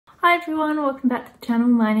Hi everyone, welcome back to the channel.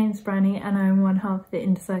 My name's Branny and I'm one half of the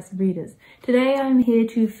Indecisive Readers. Today I'm here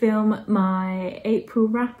to film my April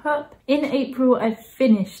wrap up. In April I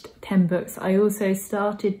finished 10 books. I also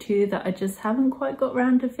started 2 that I just haven't quite got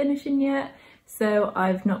around to finishing yet, so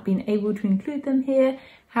I've not been able to include them here.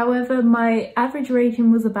 However, my average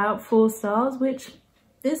rating was about 4 stars, which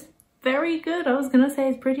is very good. I was gonna say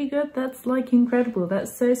it's pretty good. That's like incredible.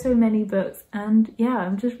 That's so many books, and yeah,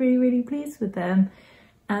 I'm just really pleased with them.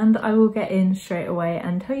 And I will get in straight away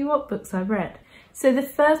and tell you what books I've read. So the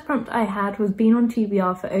first prompt I had was been on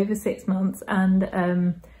TBR for over 6 months, and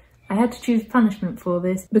I had to choose punishment for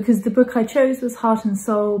this because the book I chose was Heart and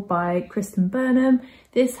Soul by Kristen Burnham.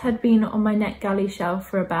 This had been on my NetGalley shelf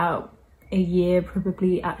for about a year,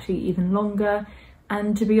 probably actually even longer.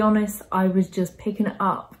 And to be honest, I was just picking it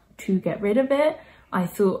up to get rid of it. I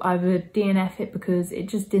thought I would DNF it because it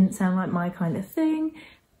just didn't sound like my kind of thing.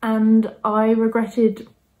 And I regretted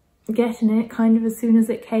getting it kind of as soon as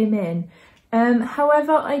it came in.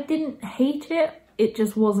 However, I didn't hate it, it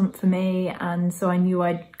just wasn't for me, and so I knew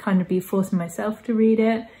I'd kind of be forcing myself to read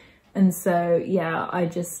it, and so yeah, I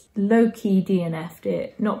just low-key DNF'd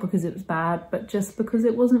it, not because it was bad, but just because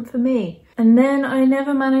it wasn't for me. And then I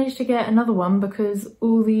never managed to get another one because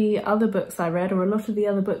all the other books I read, or a lot of the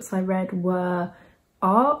other books I read, were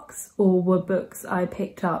arcs, or were books I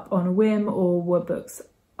picked up on a whim, or were books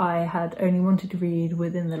I had only wanted to read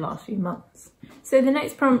within the last few months. So the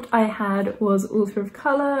next prompt I had was author of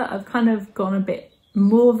colour. I've kind of gone a bit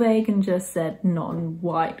more vague and just said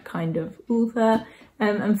non-white kind of author.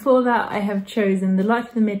 And for that I have chosen The Light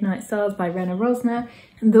of the Midnight Stars by Rosner.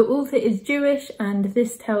 And the author is Jewish, and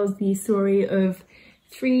this tells the story of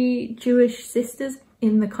 3 Jewish sisters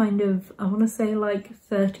in the kind of, I want to say like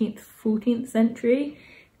 13th, 14th century.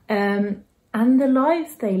 And the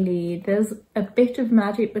lives they lead. There's a bit of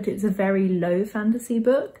magic, but it's a very low fantasy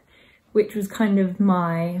book, which was kind of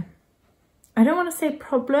my, I don't want to say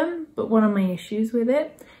problem, but one of my issues with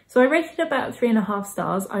it. So I rated it about 3.5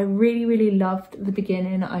 stars. I really loved the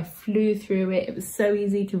beginning. I flew through it. It was so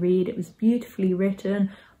easy to read. It was beautifully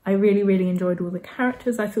written. I really enjoyed all the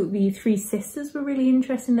characters. I thought the 3 sisters were really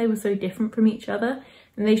interesting. They were so different from each other,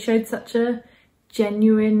 and they showed such a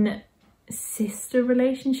genuine sister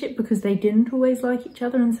relationship because they didn't always like each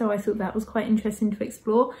other, and so I thought that was quite interesting to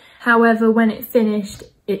explore. However, when it finished,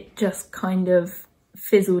 it just kind of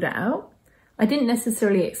fizzled out. I didn't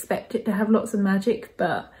necessarily expect it to have lots of magic,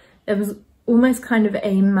 but there was almost kind of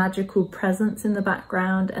a magical presence in the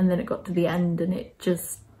background, and then it got to the end and it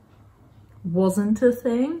just wasn't a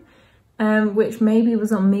thing, which maybe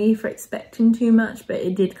was on me for expecting too much, but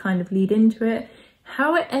it did kind of lead into it.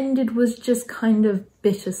 How it ended was just kind of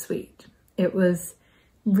bittersweet. It was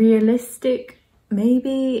realistic,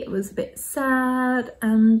 maybe, it was a bit sad,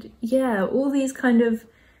 and yeah, all these kind of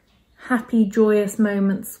happy, joyous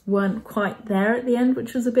moments weren't quite there at the end,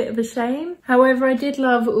 which was a bit of a shame. However, I did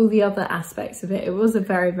love all the other aspects of it. It was a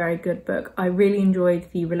very good book. I really enjoyed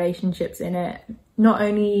the relationships in it, not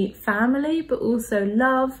only family, but also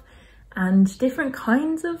love and different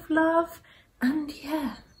kinds of love, and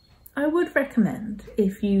yeah. I would recommend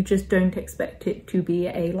if you just don't expect it to be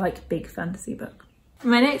a like big fantasy book.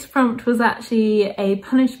 My next prompt was actually a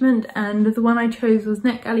punishment, and the one I chose was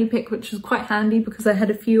NetGalley pick, which was quite handy because I had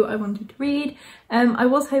a few I wanted to read. I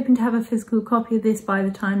was hoping to have a physical copy of this by the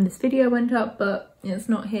time this video went up, but it's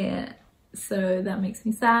not here, so that makes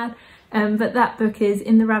me sad. But that book is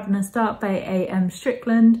In the Ravenous Dark by A.M.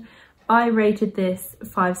 Strickland. I rated this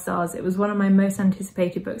 5 stars. It was one of my most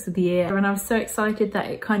anticipated books of the year, and I was so excited that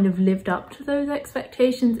it kind of lived up to those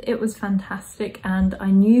expectations. It was fantastic, and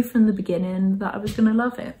I knew from the beginning that I was going to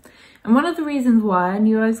love it. And one of the reasons why I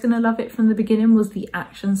knew I was going to love it from the beginning was the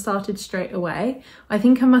action started straight away. I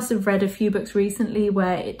think I must have read a few books recently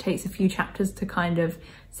where it takes a few chapters to kind of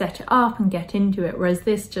set it up and get into it, whereas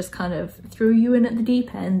this just kind of threw you in at the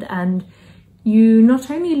deep end, and you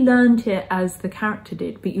not only learned it as the character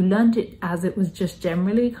did, but you learned it as it was just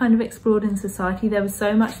generally kind of explored in society. There was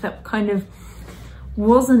so much that kind of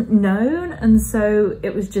wasn't known, and so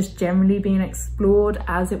it was just generally being explored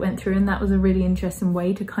as it went through, and that was a really interesting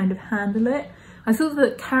way to kind of handle it. I thought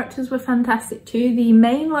the characters were fantastic too. The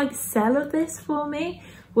main like sell of this for me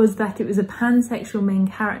was that it was a pansexual main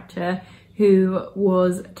character who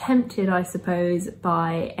was tempted, I suppose,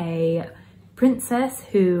 by a princess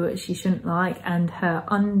who she shouldn't like and her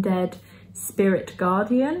undead spirit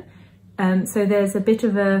guardian. So there's a bit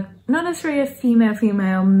of a, not necessarily a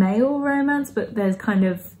female-male romance, but there's kind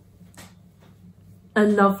of a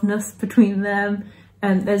loveness between them.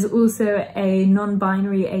 There's also a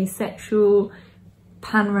non-binary asexual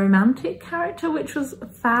pan-romantic character, which was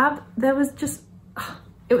fab. There was just,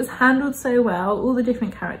 it was handled so well. All the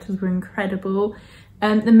different characters were incredible.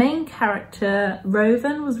 The main character,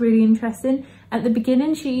 Raven, was really interesting. At the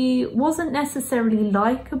beginning, she wasn't necessarily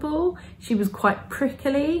likeable. She was quite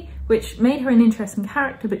prickly, which made her an interesting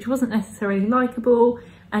character, but she wasn't necessarily likeable,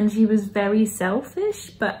 and she was very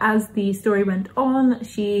selfish. But as the story went on,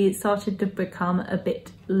 she started to become a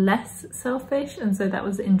bit less selfish, and so that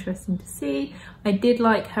was interesting to see. I did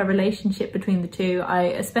like her relationship between the two. I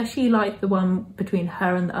especially liked the one between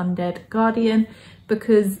her and the undead guardian,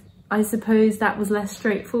 because I suppose that was less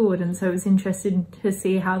straightforward, and so it was interesting to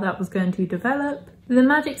see how that was going to develop. The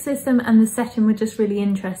magic system and the setting were just really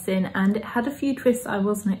interesting, and it had a few twists I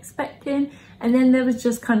wasn't expecting, and then there was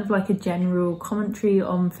just kind of like a general commentary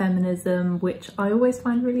on feminism, which I always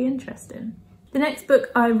find really interesting. The next book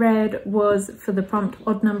I read was for the prompt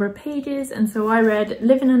odd number of pages, and so I read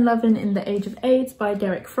Living and Loving in the Age of AIDS by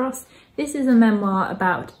Derek Frost. This is a memoir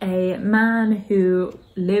about a man who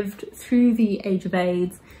lived through the age of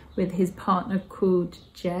AIDS with his partner called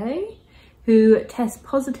Jay, who tests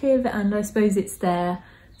positive, and I suppose it's their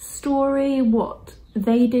story, what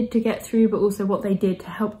they did to get through, but also what they did to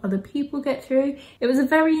help other people get through. It was a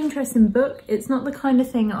very interesting book. It's not the kind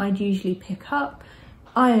of thing I'd usually pick up.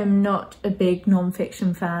 I am not a big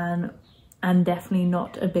non-fiction fan, and definitely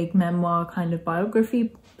not a big memoir kind of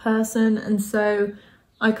biography person, and so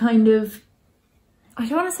I kind of, I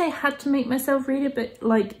don't want to say had to make myself read it, but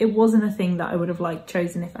like it wasn't a thing that I would have like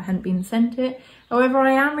chosen if I hadn't been sent it. However,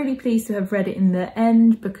 I am really pleased to have read it in the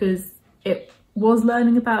end, because it was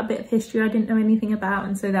learning about a bit of history I didn't know anything about,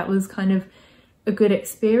 and so that was kind of a good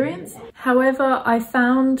experience. However, I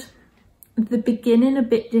found the beginning a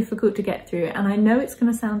bit difficult to get through, and I know it's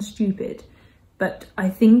going to sound stupid, but I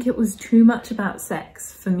think it was too much about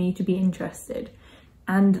sex for me to be interested.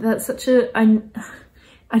 And that's such a,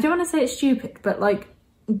 I don't want to say it's stupid, but like,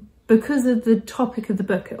 because of the topic of the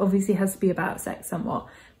book, it obviously has to be about sex somewhat,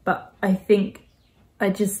 but I think I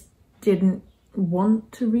just didn't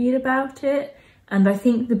want to read about it. And I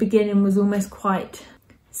think the beginning was almost quite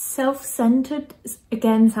self-centered.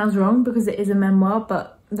 Again, sounds wrong because it is a memoir,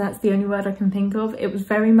 but that's the only word I can think of. It was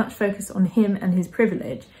very much focused on him and his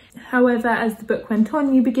privilege. However, as the book went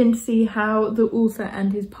on, you begin to see how the author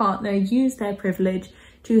and his partner used their privilege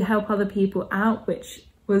to help other people out, which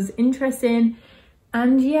was interesting.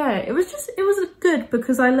 And yeah, it was good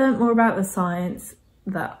because I learned more about the science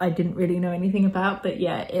that I didn't really know anything about. But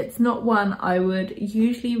yeah, it's not one I would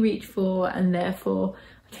usually reach for, and therefore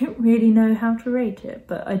I don't really know how to rate it,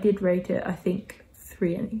 but I did rate it, I think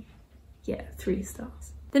 3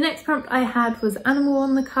 stars. The next prompt I had was animal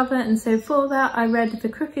on the cover, and so for that I read The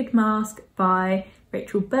Crooked Mask by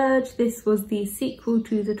Rachel Burge. This was the sequel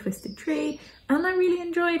to The Twisted Tree, and I really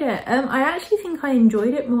enjoyed it. I actually think I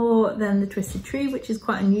enjoyed it more than The Twisted Tree, which is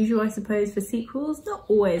quite unusual, I suppose, for sequels. Not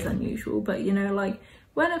always unusual, but you know, like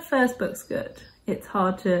when a first book's good, it's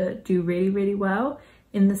hard to do really, really well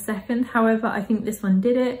in the second. However, I think this one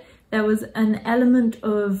did it. There was an element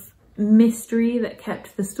of mystery that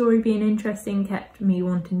kept the story being interesting, kept me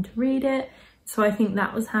wanting to read it. So I think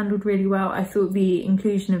that was handled really well. I thought the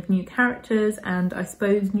inclusion of new characters and I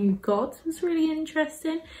suppose new gods was really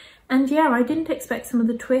interesting. And yeah, I didn't expect some of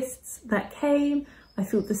the twists that came. I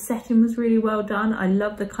thought the setting was really well done. I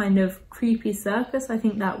love the kind of creepy circus. I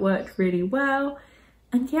think that worked really well.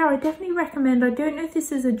 And yeah, I definitely recommend. I don't know if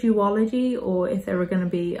this is a duology or if there are going to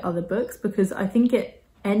be other books, because I think it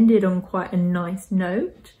ended on quite a nice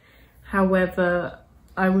note. However,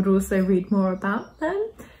 I would also read more about them.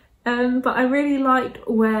 But I really liked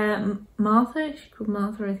where Martha, she's called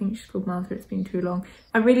Martha, I think she's called Martha, it's been too long.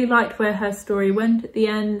 I really liked where her story went at the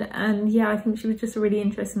end, and yeah, I think she was just a really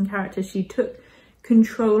interesting character. She took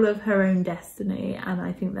control of her own destiny, and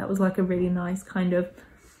I think that was like a really nice kind of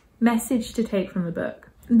message to take from the book.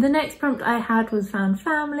 The next prompt I had was Found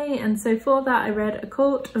Family, and so for that I read A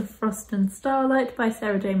Court of Frost and Starlight by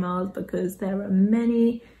Sarah J. Maas, because there are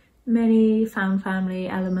many found family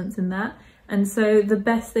elements in that. And so the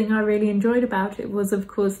best thing I really enjoyed about it was, of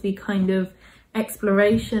course, the kind of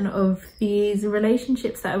exploration of these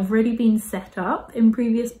relationships that have already been set up in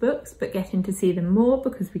previous books, but getting to see them more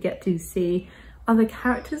because we get to see other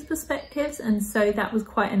characters' perspectives. And so that was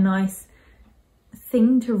quite a nice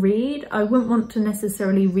thing to read. I wouldn't want to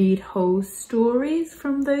necessarily read whole stories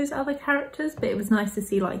from those other characters, but it was nice to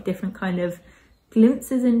see like different kind of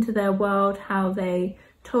glimpses into their world, how they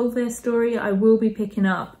told their story. I will be picking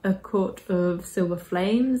up A Court of Silver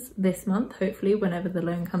Flames this month, hopefully, whenever the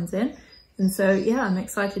loan comes in. And so yeah, I'm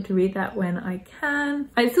excited to read that when I can.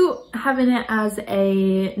 I thought having it as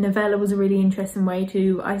a novella was a really interesting way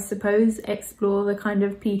to, I suppose, explore the kind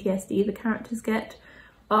of PTSD the characters get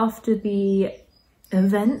after the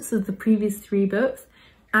events of the previous 3 books.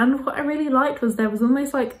 And what I really liked was there was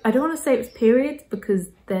almost like, I don't want to say it was periods because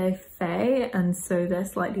they're fae and so they're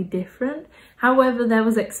slightly different. However, there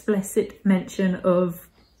was explicit mention of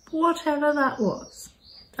whatever that was.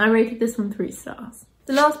 I rated this one 3 stars.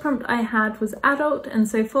 The last prompt I had was adult, and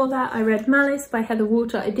so for that I read Malice by Heather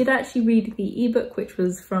Walter. I did actually read the ebook, which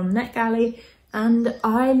was from NetGalley, and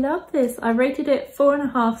I love this. I rated it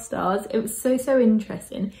 4.5 stars. It was so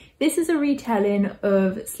interesting. This is a retelling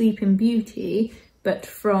of Sleeping Beauty, but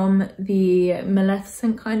from the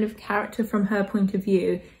Maleficent kind of character, from her point of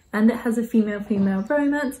view, and it has a female-female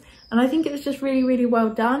romance, and I think it was just really well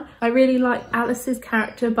done. I really like Alice's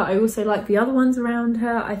character, but I also like the other ones around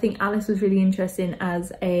her. I think Alice was really interesting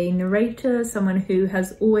as a narrator, someone who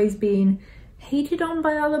has always been hated on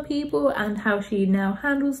by other people, and how she now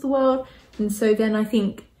handles the world. And so then I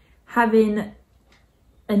think having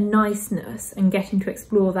a niceness and getting to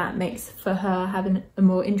explore that makes for her having a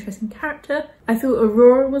more interesting character. I thought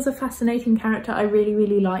Aurora was a fascinating character. I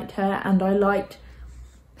really liked her, and I liked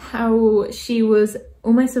how she was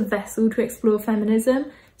almost a vessel to explore feminism.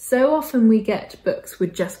 So often we get books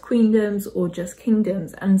with just queendoms or just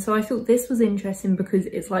kingdoms, and so I thought this was interesting because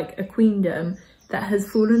it's like a queendom that has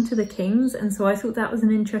fallen to the kings, and so I thought that was an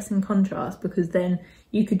interesting contrast, because then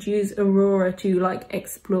you could use Aurora to like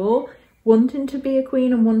explore wanting to be a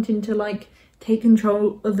queen and wanting to like take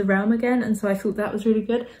control of the realm again, and so I thought that was really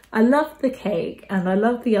good. I loved the cake and I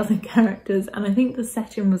loved the other characters, and I think the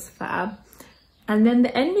setting was fab. And then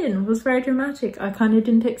the ending was very dramatic. I kind of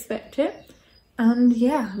didn't expect it. And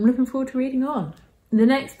yeah, I'm looking forward to reading on. The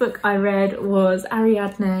next book I read was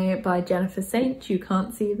Ariadne by Jennifer Saint. You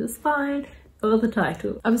can't see the spine or the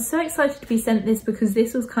title. I was so excited to be sent this because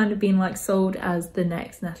this was kind of being like sold as the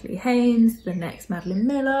next Natalie Haynes, the next Madeline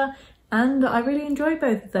Miller. And I really enjoyed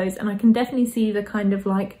both of those. And I can definitely see the kind of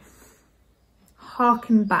like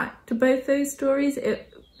harken back to both those stories.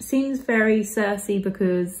 It seems very Cersei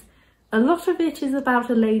because a lot of it is about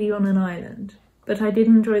a lady on an island, but I did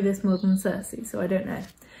enjoy this more than Cersei, so I don't know.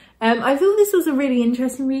 I thought this was a really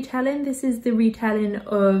interesting retelling. This is the retelling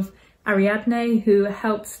of Ariadne, who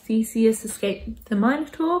helps Theseus escape the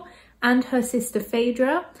Minotaur, and her sister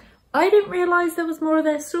Phaedra. I didn't realise there was more of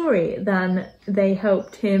their story than they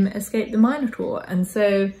helped him escape the Minotaur, and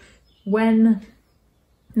so when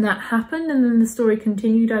that happened and then the story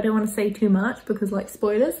continued, I don't want to say too much because like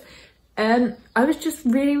spoilers, I was just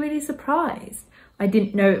really surprised. I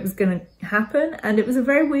didn't know it was going to happen, and it was a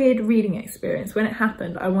very weird reading experience. When it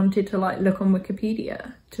happened, I wanted to like look on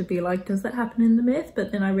Wikipedia to be like, does that happen in the myth?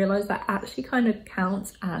 But then I realised that actually kind of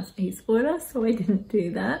counts as a spoiler, so I didn't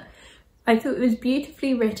do that. I thought it was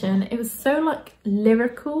beautifully written. It was so like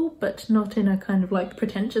lyrical, but not in a kind of like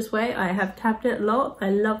pretentious way. I have tabbed it a lot.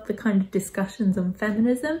 I love the kind of discussions on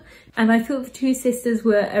feminism, and I thought the two sisters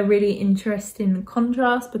were a really interesting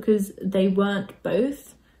contrast because they weren't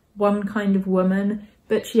both one kind of woman,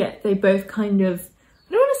 but yet they both kind of,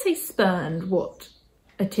 I don't want to say spurned what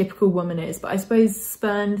a typical woman is, but I suppose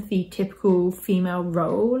spurned the typical female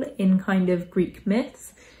role in kind of Greek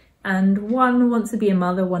myths. And one wants to be a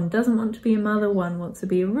mother, one doesn't want to be a mother, one wants to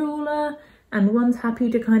be a ruler, and one's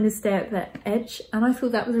happy to kind of stay at that edge. And I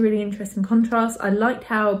thought that was a really interesting contrast. I liked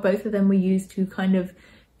how both of them were used to kind of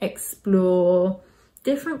explore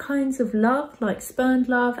different kinds of love, like spurned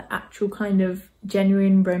love, actual kind of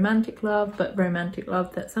genuine romantic love, but romantic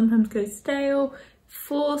love that sometimes goes stale,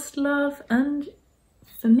 forced love, and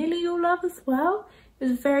familial love as well. It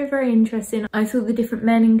was very interesting. I thought the different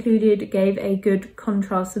men included gave a good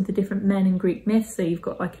contrast of the different men in Greek myths. So you've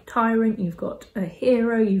got like a tyrant, you've got a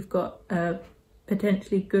hero, you've got a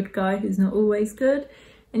potentially good guy who's not always good.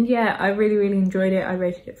 And yeah, I really enjoyed it. I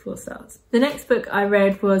rated it 4 stars. The next book I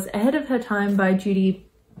read was Ahead of Her Time by Judy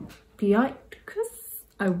Biaicus.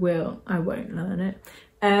 I won't learn it.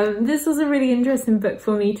 This was a really interesting book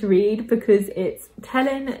for me to read because it's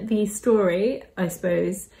telling the story, I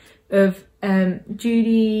suppose, of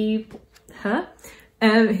Judy,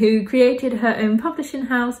 who created her own publishing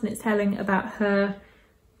house, and it's telling about her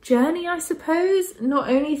journey, I suppose, not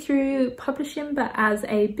only through publishing but as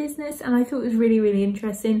a business. And I thought it was really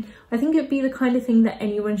interesting. I think it'd be the kind of thing that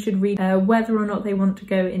anyone should read, whether or not they want to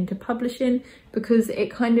go into publishing, because it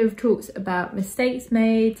kind of talks about mistakes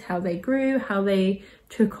made, how they grew, how they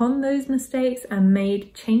took on those mistakes and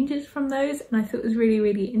made changes from those. And I thought it was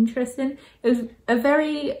really interesting. It was a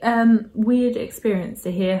very weird experience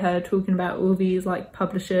to hear her talking about all these like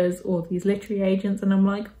publishers or these literary agents, and I'm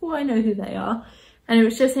like, oh, I know who they are. And it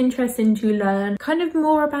was just interesting to learn kind of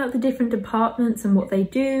more about the different departments and what they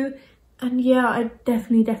do. And yeah, I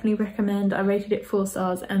definitely recommend. I rated it 4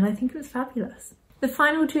 stars and I think it was fabulous. The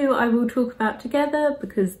final two I will talk about together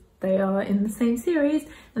because they are in the same series,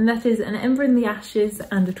 and that is An Ember in the Ashes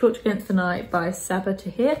and A Torch Against the Night by Sabaa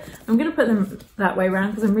Tahir. I'm going to put them that way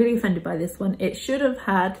around because I'm really offended by this one. It should have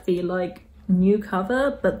had the like new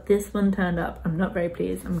cover, but this one turned up. I'm not very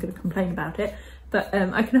pleased. I'm going to complain about it, but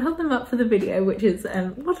I can hold them up for the video, which is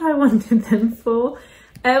what I wanted them for.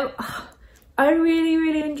 I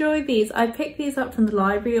really enjoy these. I picked these up from the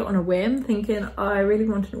library on a whim, thinking I really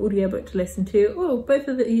want an audiobook to listen to. Oh, both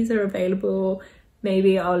of these are available.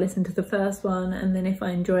 Maybe I'll listen to the first one, and then if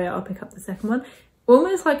I enjoy it, I'll pick up the second one.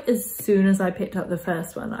 Almost like as soon as I picked up the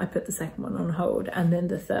first one, I put the second one on hold, and then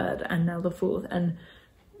the third, and now the fourth, and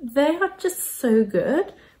they are just so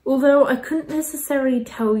good. Although I couldn't necessarily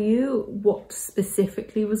tell you what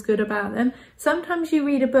specifically was good about them. Sometimes you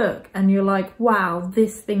read a book and you're like, wow,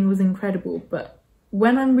 this thing was incredible. But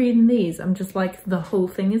when I'm reading these, I'm just like, the whole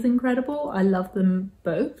thing is incredible. I love them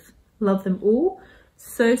both, love them all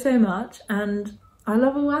so much. And I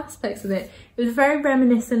love all aspects of it. It was very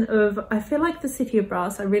reminiscent of, I feel like The City of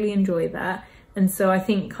Brass. I really enjoy that. And so I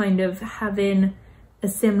think kind of having a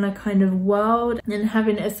similar kind of world and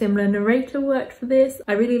having a similar narrator worked for this.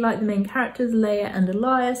 I really liked the main characters, Leia and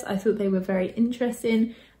Elias. I thought they were very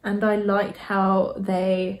interesting, and I liked how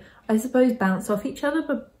they, I suppose, bounce off each other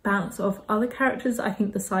but bounce off other characters. I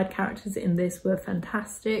think the side characters in this were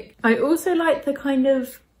fantastic. I also liked the kind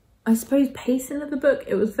of, I suppose, pacing of the book.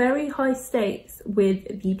 It was very high stakes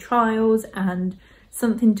with the trials and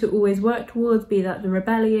something to always work towards, be that the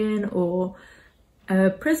rebellion or a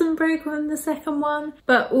prison break in the second one.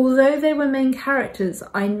 But although they were main characters,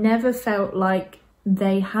 I never felt like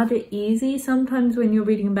they had it easy. Sometimes when you're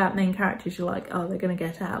reading about main characters, you're like, oh, they're gonna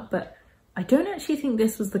get out. But I don't actually think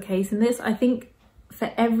this was the case in this. I think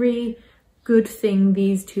for every good thing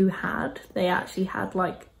these two had, they actually had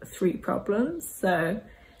like 3 problems. So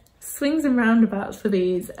swings and roundabouts for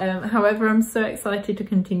these. However, I'm so excited to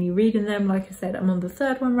continue reading them. Like I said, I'm on the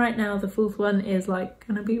 3rd one right now. The 4th one is like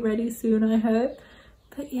gonna be ready soon, I hope.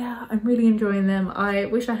 But yeah, I'm really enjoying them. I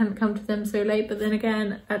wish I hadn't come to them so late, but then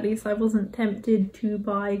again, at least I wasn't tempted to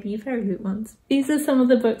buy the Fairy Loot ones. These are some of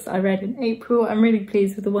the books I read in April. I'm really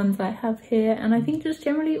pleased with the ones I have here, and I think just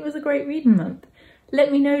generally it was a great reading month.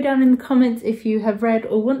 Let me know down in the comments if you have read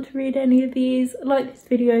or want to read any of these. Like this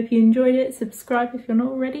video if you enjoyed it, subscribe if you're not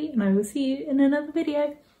already, and I will see you in another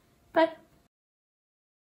video. Bye!